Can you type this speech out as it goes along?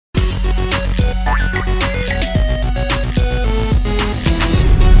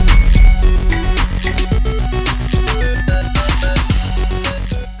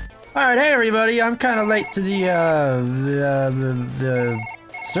everybody, I'm kind of late to the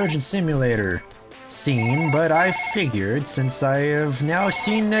Surgeon Simulator scene, but I figured since I have now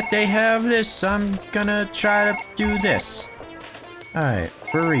seen that they have this, I'm gonna try to do this. Alright,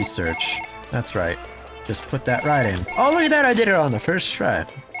 for research. That's right. Just put that right in. Oh, look at that, I did it on the first try.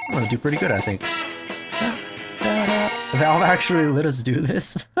 I'm gonna do pretty good, I think. Valve actually let us do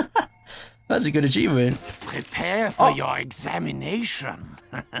this? That's a good achievement. Prepare for your examination.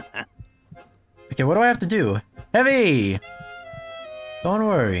 Okay, what do I have to do? Heavy! Don't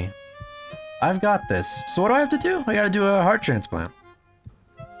worry. I've got this. So what do I have to do? I gotta do a heart transplant.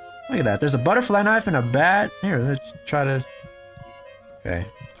 Look at that. There's a butterfly knife and a bat. Here, let's try to... Okay.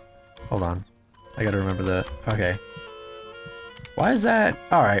 Hold on. I gotta remember that. Okay. Why is that?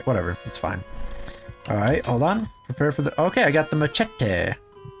 Alright, whatever. It's fine. Alright, hold on. Prepare for the... Okay, I got the machete.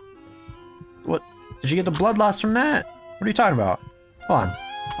 What? Did you get the blood loss from that? What are you talking about? Hold on.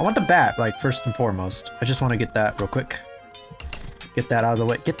 I want the bat, like, first and foremost. I just want to get that real quick. Get that out of the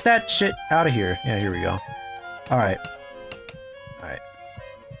way. Get that shit out of here. Yeah, here we go. Alright. Alright.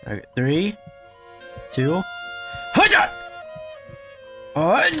 Okay, 3, 2...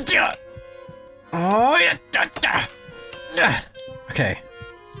 Okay.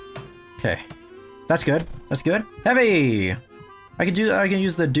 Okay. That's good. That's good. Heavy! I can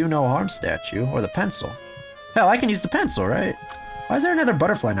use the do no harm statue, or the pencil. Hell, I can use the pencil, right? Why is there another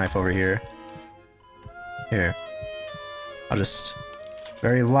butterfly knife over here? Here. I'll just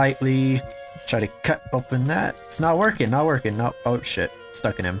very lightly try to cut open that. It's not working, not working. No. Oh shit.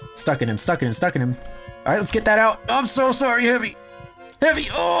 Stuck in him. Stuck in him, stuck in him, stuck in him. Alright, let's get that out. I'm so sorry, Heavy. Heavy!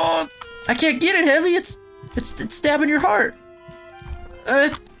 Oh! I can't get it, Heavy! It's stabbing your heart!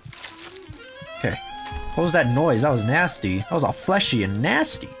 Okay. What was that noise? That was nasty. That was all fleshy and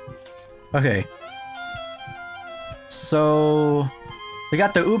nasty. Okay. So... we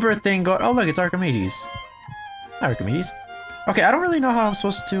got the Uber thing going. Oh, look, it's Archimedes. Hi, Archimedes. Okay, I don't really know how I'm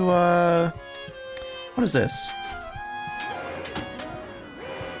supposed to, what is this?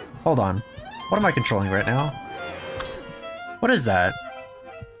 Hold on. What am I controlling right now? What is that?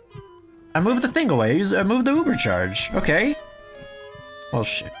 I moved the thing away. I moved the Uber charge. Okay. Well,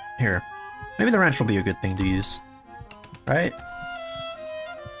 shit. Here. Maybe the wrench will be a good thing to use. Right?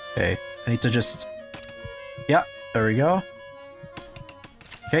 Okay. I need to just... yeah, there we go.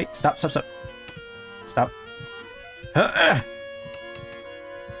 Okay, stop, stop, stop. Stop.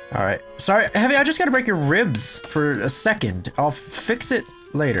 Alright. Sorry, Heavy, I just gotta break your ribs for a second. I'll fix it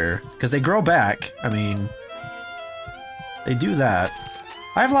later, because they grow back. I mean... they do that.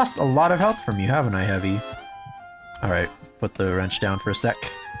 I've lost a lot of health from you, haven't I, Heavy? Alright, put the wrench down for a sec.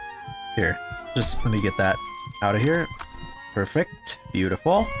 Here, just let me get that out of here. Perfect.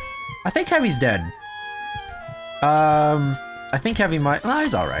 Beautiful. I think Heavy's dead. I think Heavy might... oh,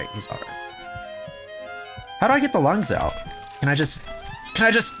 he's alright. He's alright. How do I get the lungs out? Can I just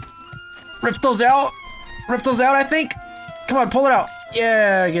rip those out? Rip those out, I think? Come on, pull it out.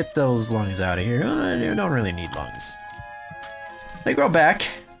 Yeah, get those lungs out of here. I don't really need lungs. They grow back.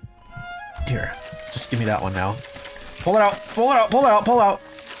 Here, just give me that one now. Pull it out, pull it out, pull it out, pull it out.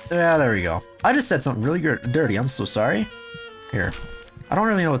 Yeah, there we go. I just said something really dirty. I'm so sorry. Here. I don't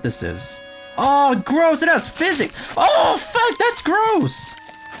really know what this is. Oh, gross. It has physics. Oh, fuck. That's gross.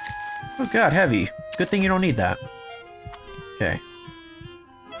 Oh, God. Heavy. Good thing you don't need that. Okay.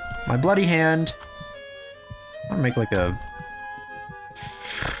 My bloody hand. I want to make like a...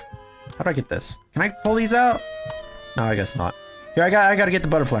 how do I get this? Can I pull these out? No, I guess not. Here, I gotta get the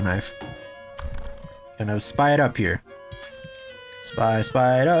butterfly knife. Gonna spy it up here. Spy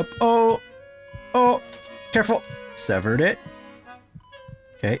it up. Oh! Oh! Careful! Severed it.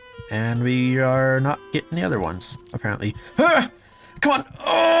 Okay, and we are not getting the other ones, apparently. Ah! Come on!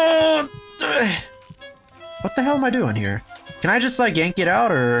 Oh! What the hell am I doing here? Can I just, like, yank it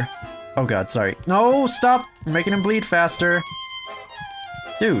out, or... oh god, sorry. No, stop! You're making him bleed faster.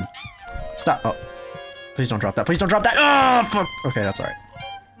 Dude. Stop. Oh. Please don't drop that. Please don't drop that! Oh, fuck! Okay, that's alright.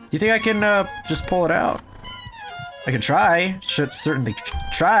 Do you think I can, just pull it out? I can try. Should certainly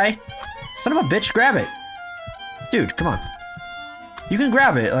try. Son of a bitch, grab it. Dude, come on. You can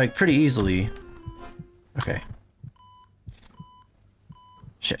grab it, like, pretty easily. Okay.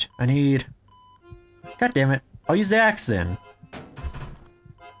 Shit, I need... god damn it. I'll use the axe then.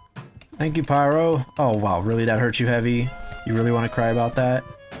 Thank you, Pyro. Oh, wow, really? That hurt you, Heavy? You really want to cry about that?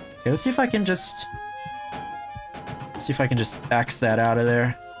 Okay, let's see if I can just... let's see if I can just axe that out of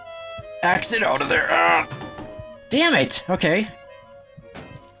there. Axe it out of there! Ah! Damn it! Okay.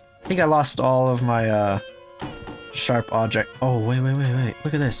 I think I lost all of my, sharp object. Oh, wait.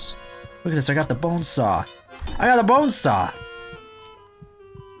 Look at this. Look at this. I got the bone saw. I got the bone saw!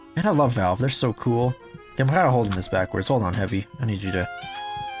 Man, I love Valve. They're so cool. Okay, I'm kind of holding this backwards. Hold on, Heavy. I need you to...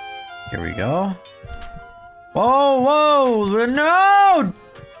 Here we go. Whoa, whoa! No!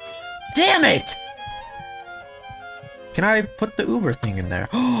 Damn it! Can I put the Uber thing in there?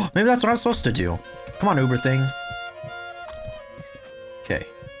 Maybe that's what I'm supposed to do. Come on, Uber thing. Okay.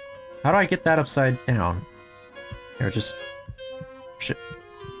 How do I get that upside down? Here, just... Push it.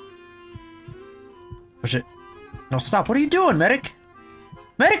 Push it. No, stop. What are you doing, medic?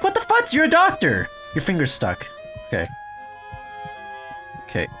 Medic, what the fuck? You're a doctor! Your finger's stuck. Okay.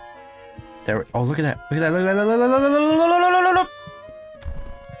 Okay. There. Oh, look at that. Look at that. Look at that. Look.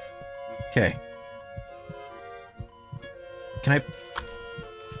 Okay. Can I?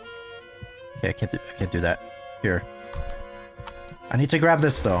 Okay, I can't do that. Here. I need to grab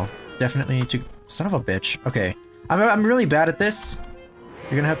this though. Definitely need to. Son of a bitch. Okay. I'm really bad at this.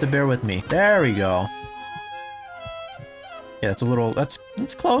 You're gonna have to bear with me. There we go. Yeah, it's a little. It's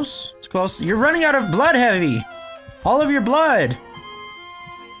close. It's close. You're running out of blood, Heavy. All of your blood.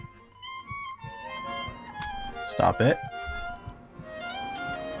 Stop it.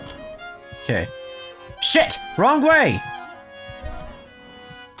 Okay. Shit! Wrong way!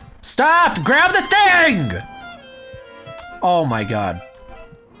 Stop! Grab the thing! Oh my god.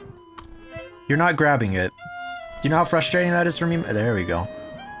 You're not grabbing it. Do you know how frustrating that is for me? There we go.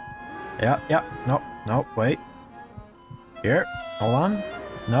 Yeah. Nope, wait. Here. Hold on.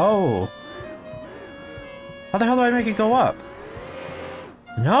 No. How the hell do I make it go up?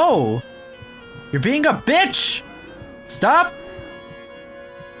 No! You're being a bitch! Stop!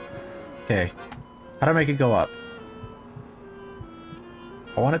 Okay. How do I make it go up?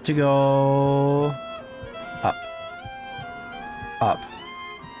 I want it to go... up. Up.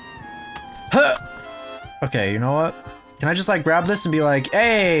 Huh! Okay, you know what? Can I just like grab this and be like,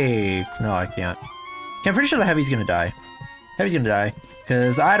 hey! No, I can't. Okay, I'm pretty sure the Heavy's gonna die. Heavy's gonna die.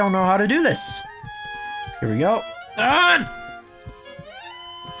 Because I don't know how to do this. Here we go. Ah!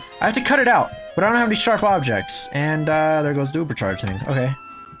 I have to cut it out. But I don't have any sharp objects. And there goes the supercharge thing. Okay.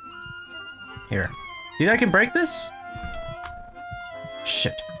 Here. Do you think I can break this?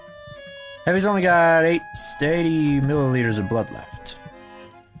 Shit. Heavy's only got 80 milliliters of blood left.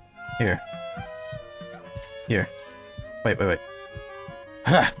 Here. Here. Wait.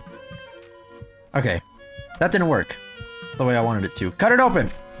 Huh. Okay. That didn't work. The way I wanted it to. Cut it open!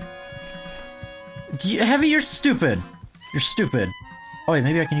 Heavy, you're stupid. You're stupid. Oh wait,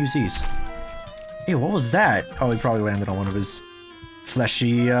 maybe I can use these. Hey, what was that? Oh, he probably landed on one of his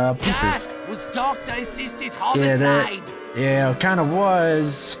fleshy pieces. That was doctor-assisted homicide. Yeah, it kind of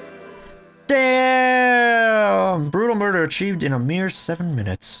was. Damn! Brutal murder achieved in a mere 7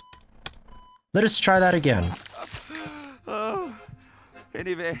 minutes. Let us try that again. Oh,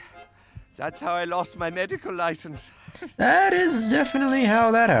 anyway, that's how I lost my medical license. That is definitely how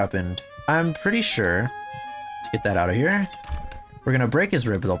that happened. I'm pretty sure. Let's get that out of here. We're gonna break his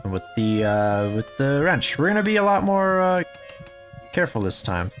ribs open with the wrench. We're gonna be a lot more careful this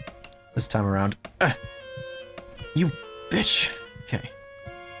time. This time around. You bitch. Okay.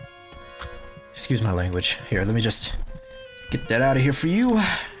 Excuse my language. Here, let me just get that out of here for you.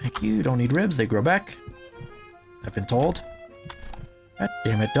 Thank you. Don't need ribs. They grow back. I've been told. God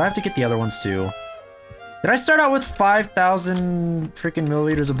damn it. Do I have to get the other ones too? Did I start out with 5,000 freaking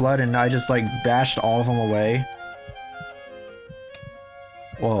milliliters of blood and I just like bashed all of them away?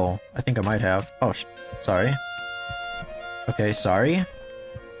 Whoa, I think I might have. Oh, sorry. Okay, sorry.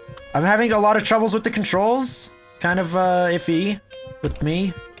 I'm having a lot of troubles with the controls. Kind of iffy with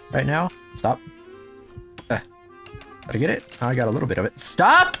me right now. Stop. Gotta get it? Oh, I got a little bit of it.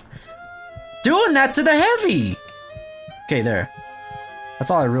 Stop doing that to the Heavy! Okay, there. That's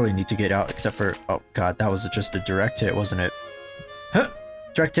all I really need to get out, except for... Oh, God, that was just a direct hit, wasn't it? Huh!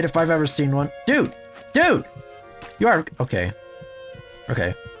 Direct hit if I've ever seen one. Dude! Dude! You are... Okay.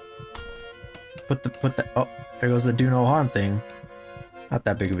 Okay. Put the... Oh, there goes the do no harm thing. Not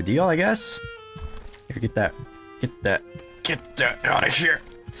that big of a deal, I guess. Here, get that. Get that. Get that out of here.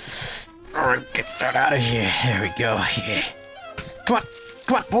 Get that out of here. There we go. Yeah. Come on.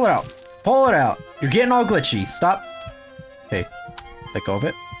 Come on. Pull it out. Pull it out. You're getting all glitchy. Stop. Okay. Let go of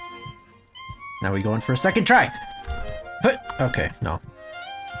it. Now we go in for a second try. But okay, no.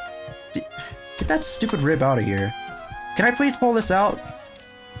 Get that stupid rib out of here. Can I please pull this out?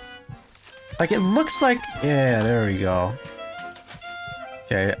 Like, it looks like... Yeah, there we go.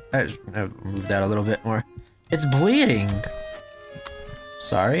 Okay, I'll move that a little bit more. It's bleeding.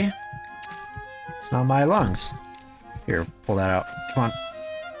 Sorry. It's not my lungs. Here, pull that out. Come on.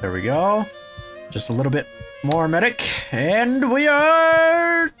 There we go. Just a little bit more medic. And we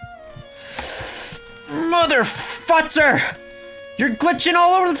are... Mother futzer! You're glitching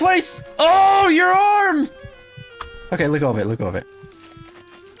all over the place! Oh, your arm! Okay, look over it, look over it.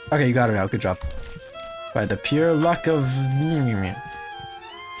 Okay, you got it out, good job. By the pure luck of... Okay,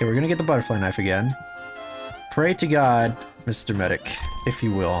 we're gonna get the butterfly knife again. Pray to God, Mr. Medic, if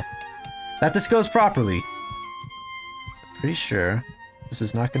you will, that this goes properly. So I'm pretty sure this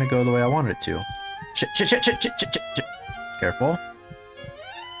is not gonna go the way I wanted it to. Shit, shit, shit, shit, shit, shit, shit, shit. Careful.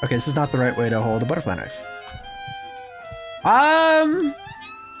 Okay, this is not the right way to hold a butterfly knife.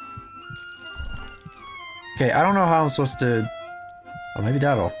 Okay, I don't know how I'm supposed to... Oh, maybe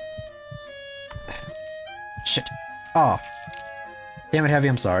that'll... Shit. Oh. Damn it, Heavy,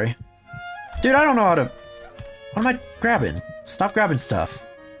 I'm sorry. Dude, I don't know how to... What am I grabbing? Stop grabbing stuff.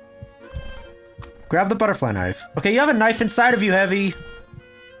 Grab the butterfly knife. Okay, you have a knife inside of you, Heavy.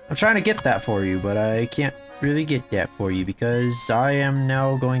 I'm trying to get that for you, but I can't really get that for you because I am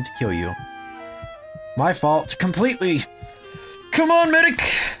now going to kill you. My fault completely. Come on, medic!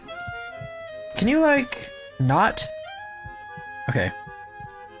 Can you, like, not? Okay.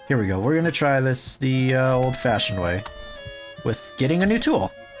 Here we go. We're gonna try this the old-fashioned way. With getting a new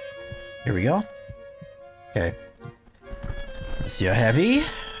tool. Here we go. Okay. Monsieur Heavy,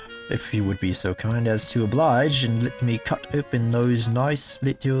 if you would be so kind as to oblige and let me cut open those nice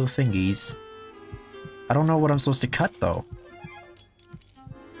little thingies. I don't know what I'm supposed to cut, though.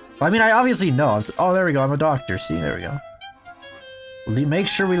 I mean, I obviously know. Oh, there we go. I'm a doctor. See, there we go. Make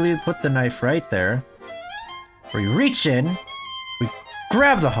sure we put the knife right there. We reach in. We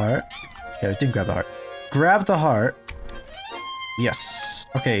grab the heart. Okay, I didn't grab the heart. Grab the heart. Yes.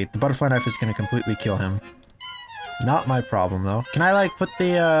 Okay, the butterfly knife is gonna completely kill him. Not my problem, though. Can I, like, put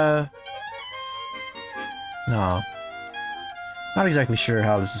the, No. Not exactly sure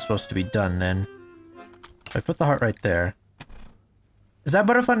how this is supposed to be done, then. If I put the heart right there. Is that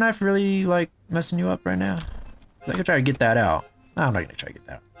butterfly knife really, like, messing you up right now? I could try to get that out. No, I'm not gonna try to get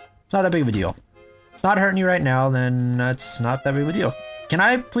that out. It's not that big of a deal. It's not hurting you right now, then that's not that big of a deal. Can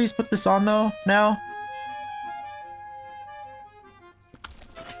I please put this on, though, now?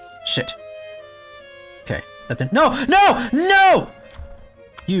 Shit. Okay. That didn't— No! No! No!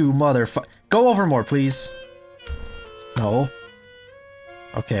 You motherfucker. Go over more, please. No.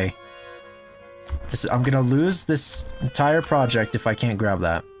 Okay. I'm gonna lose this entire project if I can't grab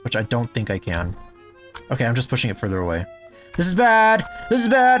that, which I don't think I can. Okay, I'm just pushing it further away. This is bad! This is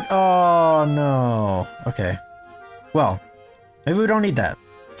bad! Oh, no. Okay. Well, maybe we don't need that.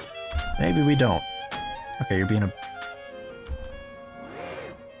 Maybe we don't. Okay, you're being a...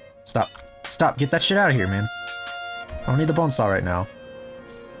 Stop. Stop. Get that shit out of here, man. I don't need the bone saw right now.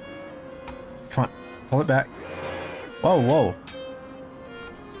 Come on. Pull it back. Whoa, whoa.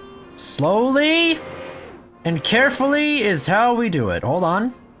 Slowly and carefully is how we do it. Hold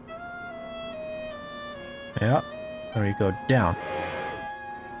on. Yeah. There we go. Down.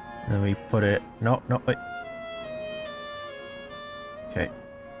 Then we put it... No, no, wait. Okay.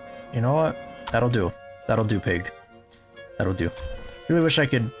 You know what? That'll do. That'll do, pig. That'll do. Really wish I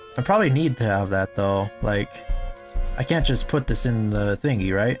could... I probably need to have that, though. Like, I can't just put this in the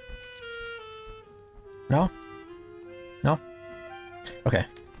thingy, right? No? No? Okay.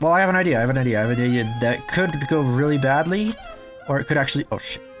 Well, I have an idea. I have an idea. I have an idea that could go really badly, or it could actually... Oh,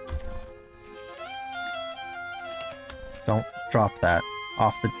 shit. Don't drop that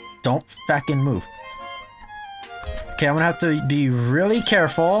off the... Don't fucking move. Okay, I'm gonna have to be really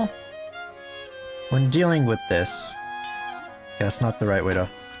careful when dealing with this. Okay, that's not the right way to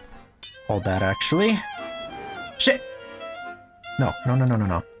hold that, actually. Shit! No, no, no, no, no,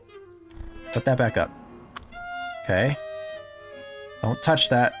 no. Put that back up. Okay. Don't touch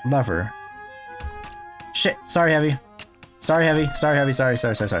that lever. Shit! Sorry, Heavy. Sorry, Heavy. Sorry, Heavy. Sorry,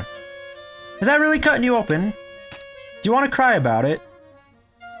 sorry, sorry, sorry. Is that really cutting you open? Do you want to cry about it?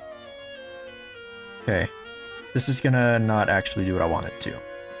 Okay. This is gonna not actually do what I want it to.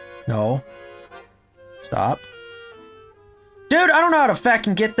 No. Stop. Dude, I don't know how to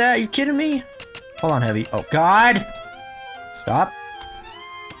fucking get that. Are you kidding me? Hold on, Heavy. Oh, God! Stop.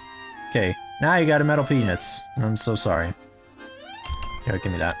 Okay. Now you got a metal penis. I'm so sorry. Here,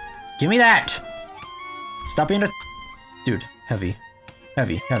 give me that. Give me that! Stop being a... Dude, Heavy.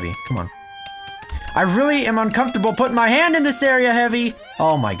 Heavy, Heavy. Come on. I really am uncomfortable putting my hand in this area, Heavy!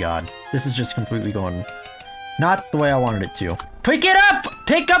 Oh my god. This is just completely going... Not the way I wanted it to. Pick it up!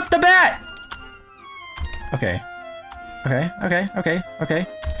 Pick up the bat! Okay. Okay, okay, okay, okay.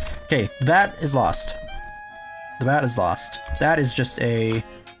 Okay, the bat is lost. The bat is lost. That is just a...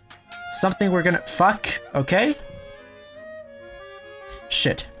 Something we're gonna... Fuck, okay?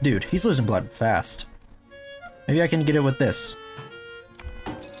 Shit. Dude, he's losing blood fast. Maybe I can get it with this.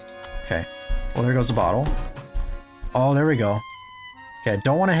 Okay. Well, there goes the bottle. Oh, there we go. Okay,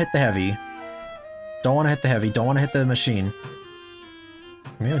 don't want to hit the heavy. Don't want to hit the heavy. Don't want to hit the machine.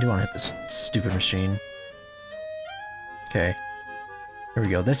 Maybe I do want to hit this stupid machine. Okay. Here we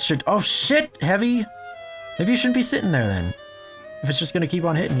go. This should... Oh, shit! Heavy! Maybe you shouldn't be sitting there, then. If it's just gonna keep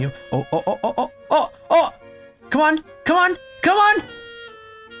on hitting you. Oh, oh, oh, oh, oh, oh, oh! Come on! Come on! Come on!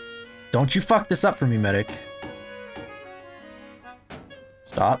 Don't you fuck this up for me, medic.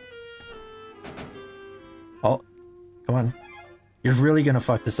 Stop. Oh. Come on. You're really gonna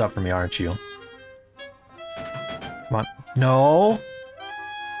fuck this up for me, aren't you? Come on. No!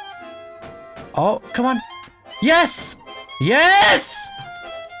 Oh, come on. Yes! Yes!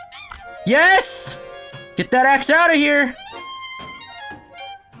 Yes! Get that axe out of here!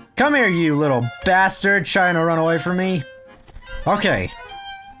 Come here, you little bastard, trying to run away from me. Okay.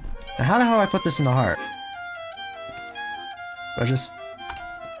 Now how the hell do I put this in the heart? Do I just...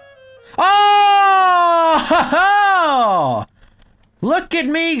 Oh! Look at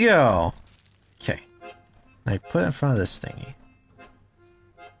me go! Okay. I put it in front of this thingy.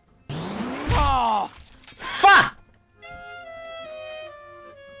 Oh, Fuck!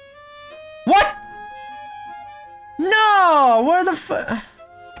 What? No! Where the fu-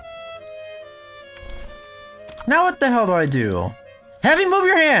 Now what the hell do I do? Heavy, move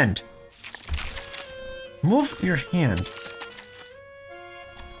your hand! Move your hand.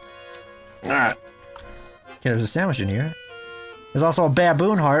 Ah. Okay, there's a sandwich in here. There's also a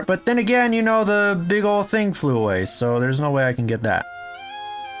baboon heart, but then again, you know, the big old thing flew away, so there's no way I can get that.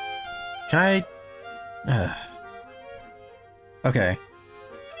 Can I... Okay.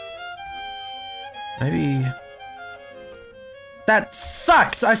 Maybe... That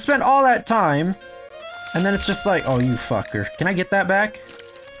sucks! I spent all that time, and then it's just like, oh, you fucker. Can I get that back?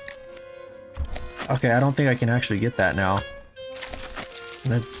 Okay, I don't think I can actually get that now.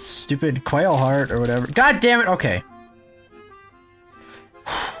 That stupid quail heart or whatever. God damn it! Okay.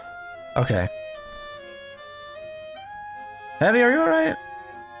 Okay. Heavy, are you alright?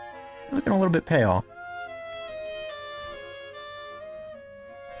 You're looking a little bit pale.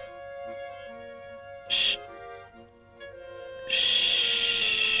 Shh.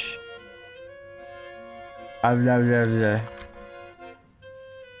 Shh. I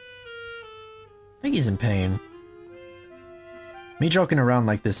think he's in pain. Me joking around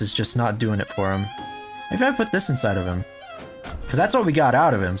like this is just not doing it for him. Maybe I put this inside of him. Because that's what we got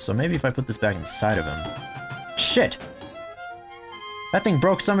out of him, so maybe if I put this back inside of him. Shit! That thing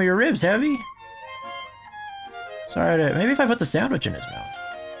broke some of your ribs, Heavy. Sorry to... Maybe if I put the sandwich in his mouth.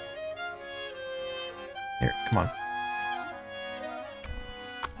 Here, come on.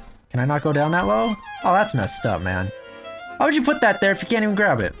 Can I not go down that low? Oh, that's messed up, man. Why would you put that there if you can't even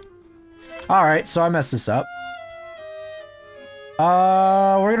grab it? Alright, so I messed this up.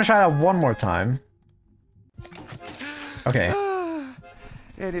 We're gonna try that one more time. Okay.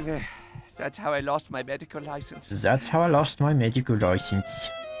 Anyway, that's how I lost my medical license. That's how I lost my medical license.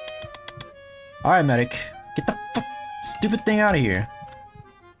 Alright, medic. Get the stupid thing out of here.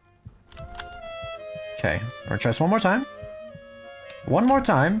 Okay, we're gonna try this one more time. One more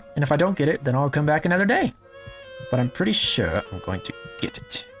time, and if I don't get it, then I'll come back another day. But I'm pretty sure I'm going to get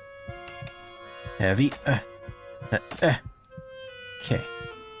it. Heavy. Okay.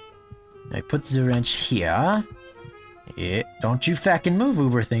 I put the wrench here. Yeah, don't you fucking move,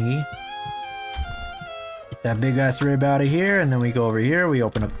 Uber thingy. Get that big ass rib out of here, and then we go over here, we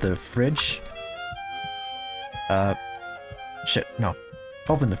open up the fridge. Shit, no.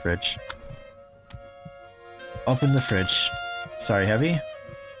 Open the fridge. Open the fridge. Sorry, Heavy.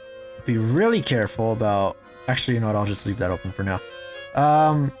 Be really careful about... Actually, you know what, I'll just leave that open for now.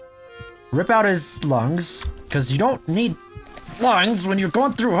 Rip out his lungs, because you don't need lungs when you're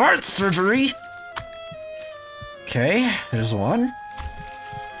going through heart surgery. Okay, there's one.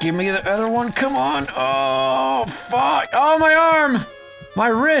 Give me the other one, come on. Oh, fuck. Oh, my arm. My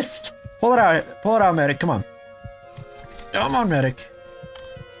wrist. Pull it out, medic, come on. Come on, medic.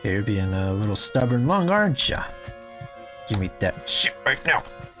 Okay, you're being a little stubborn lung, aren't ya? Give me that shit right now.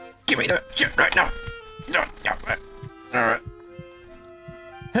 Give me that shit right now. Alright.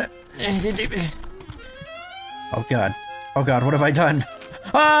 Oh god. Oh god, what have I done?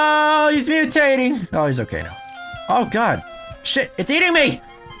 Oh, he's mutating! Oh, he's okay now. Oh god. Shit, it's eating me!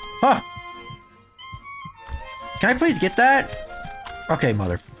 Huh. Can I please get that? Okay,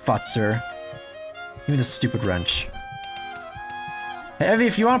 motherfutzer. Give me this stupid wrench. Hey, Evie,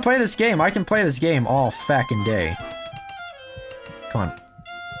 if you want to play this game, I can play this game all fucking day. Come on.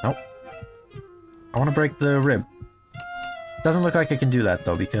 Nope. I want to break the rib. Doesn't look like I can do that,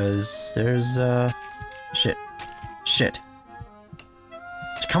 though, because there's, shit. Shit.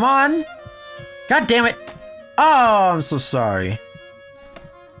 Come on! God damn it! Oh, I'm so sorry.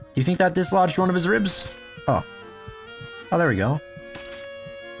 Do you think that dislodged one of his ribs? Oh. Oh, there we go.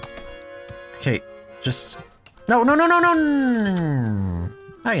 Okay, just... No, no, no, no, no!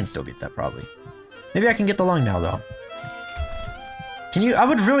 I can still get that, probably. Maybe I can get the lung now, though. Can you... I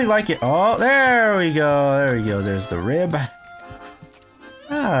would really like it. Oh, there we go. There we go. There's the rib.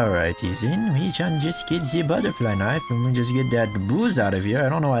 Alrighty, then. We can just get the butterfly knife and we just get that booze out of here. I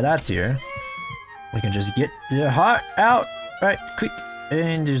don't know why that's here. We can just get the heart out. Right, quick.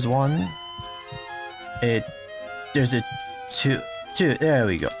 And there's one. There's a two. There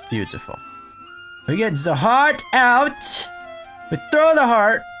we go. Beautiful. We get the heart out. We throw the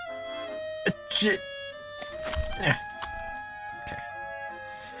heart. Okay.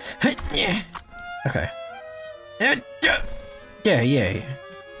 Okay. Yeah.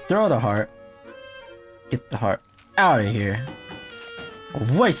 Throw the heart. Get the heart out of here.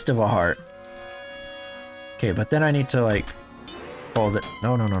 A waste of a heart. Okay, but then I need to, like, hold it.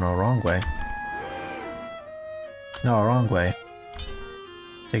 No, wrong way. No, wrong way.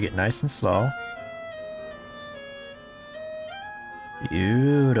 Take it nice and slow.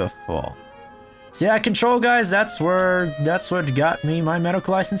 Beautiful. See that control, guys? That's what got me my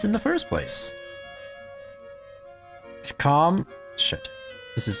medical license in the first place. It's calm. Shit.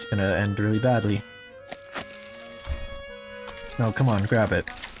 This is gonna end really badly. No, come on, grab it.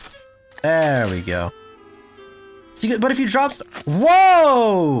 There we go. See, but if you drop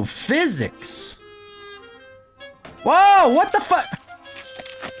whoa! Physics! Whoa! What the fuck?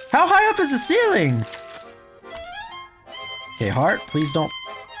 How high up is the ceiling? Okay, heart, please don't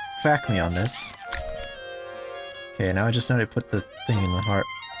fuck me on this. Okay, now I just need to put the thing in the heart.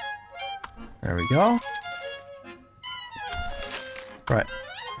 There we go. Right.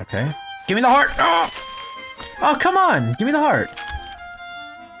 Okay. Give me the heart! Oh, come on! Give me the heart!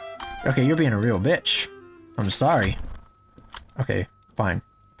 Okay, you're being a real bitch. I'm sorry. Okay, fine.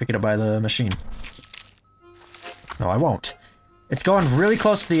 Pick it up by the machine. No, I won't. It's going really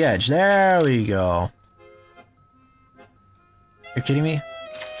close to the edge. There we go. You're kidding me?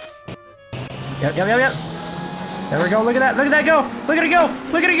 Yep. There we go. Look at that. Look at that go. Look at it go.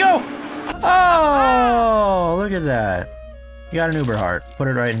 Look at it go. Oh, look at that. You got an Uber heart. Put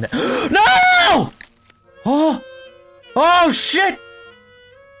it right in there. No! Oh, shit.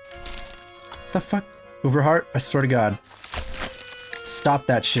 The fuck? Uber heart? I swear to God. Stop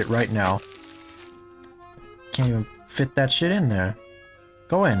that shit right now. Can't even fit that shit in there.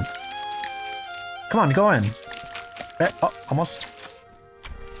 Go in. Come on, go in. Oh, almost.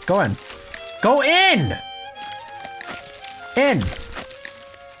 Go in. Go in! In!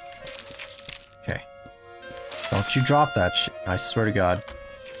 Okay. Don't you drop that shit. I swear to God.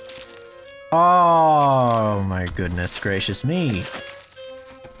 Oh my goodness gracious me.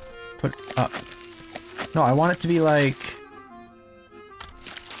 Put up. No, I want it to be like...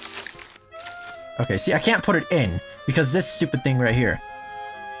 Okay, see, I can't put it in because this stupid thing right here.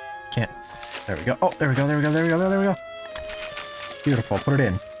 Can't. There we go. Oh, there we go, there we go, there we go, there we go. Beautiful, put it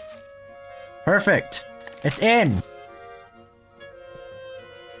in. Perfect. It's in.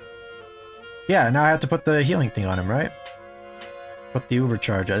 Yeah, now I have to put the healing thing on him, right? Put the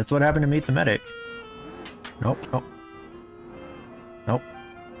overcharge. That's what happened to Meet the Medic. Nope, nope. Nope.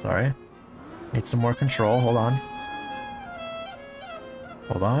 Sorry. Need some more control. Hold on.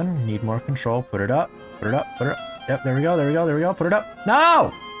 Hold on. Need more control. Put it up. Put it up. Put it up. Yep, there we go. There we go. There we go. Put it up.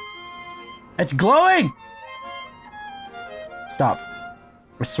 No! It's glowing! Stop.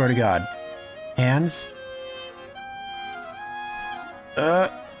 I swear to God. Hands.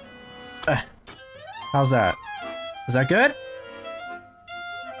 How's that? Is that good?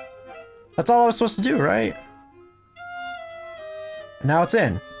 That's all I was supposed to do, right? Now it's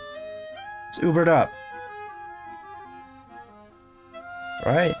in. It's Ubered up.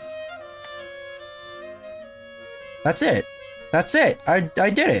 Right? That's it. That's it. I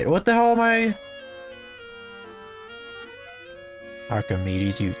did it. What the hell am I...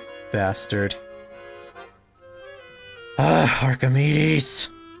 Archimedes, you bastard. Archimedes.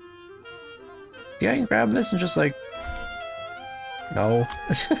 Yeah, I can grab this and just like... No.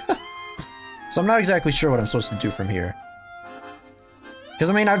 So I'm not exactly sure what I'm supposed to do from here. Because,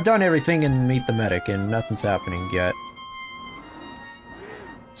 I mean, I've done everything in Meet the Medic and nothing's happening yet.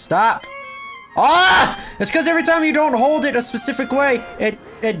 Stop! Ah! It's because every time you don't hold it a specific way,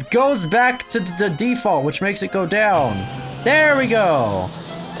 it goes back to the default, which makes it go down. There we go!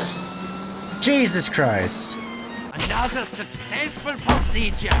 Jesus Christ. Another successful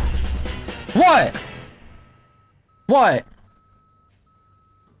procedure. What? What?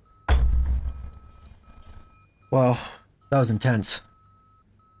 Well, that was intense.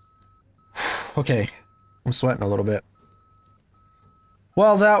 Okay, I'm sweating a little bit.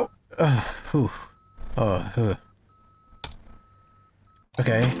 Well, that...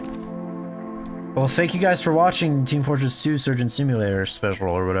 Okay. Well, thank you guys for watching Team Fortress 2 Surgeon Simulator special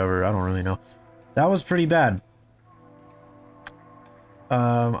or whatever. I don't really know. That was pretty bad.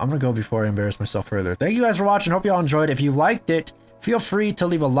 I'm gonna go before I embarrass myself further. Thank you guys for watching. Hope you all enjoyed. If you liked it, feel free to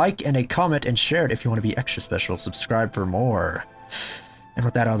leave a like and a comment and share it if you want to be extra special. Subscribe for more. And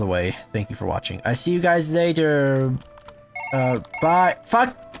with that out of the way, thank you for watching. I see you guys later. Bye.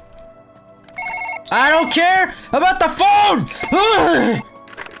 Fuck! I don't care about the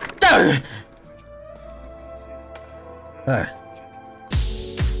phone!